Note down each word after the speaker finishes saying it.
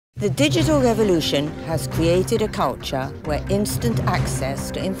The digital revolution has created a culture where instant access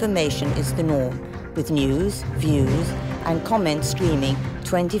to information is the norm, with news, views, and comments streaming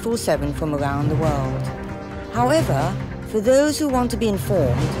 24/7 from around the world. However, for those who want to be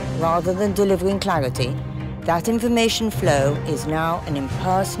informed rather than delivering clarity, that information flow is now an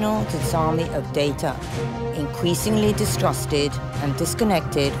impersonal tsunami of data, increasingly distrusted and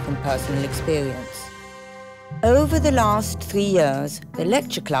disconnected from personal experience. Over the last 3 years, the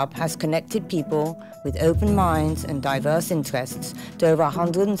Lecture Club has connected people with open minds and diverse interests to over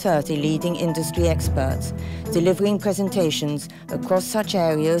 130 leading industry experts, delivering presentations across such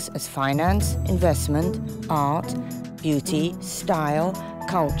areas as finance, investment, art, beauty, style,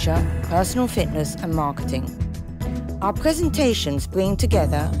 culture, personal fitness, and marketing. Our presentations bring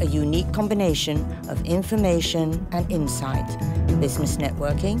together a unique combination of information and insight, business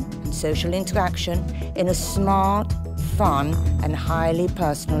networking and social interaction in a smart, fun, and highly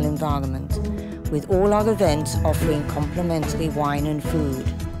personal environment, with all our events offering complimentary wine and food.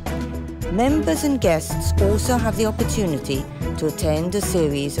 Members and guests also have the opportunity to attend a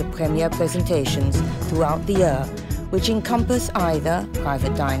series of premier presentations throughout the year, which encompass either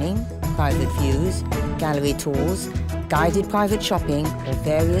private dining, private views, gallery tours, guided private shopping, or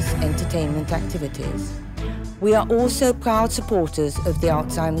various entertainment activities. We are also proud supporters of the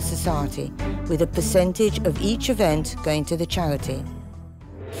Alzheimer Society, with a percentage of each event going to the charity.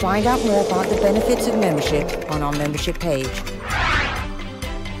 Find out more about the benefits of membership on our membership page.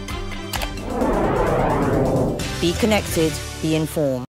 Be connected, be informed.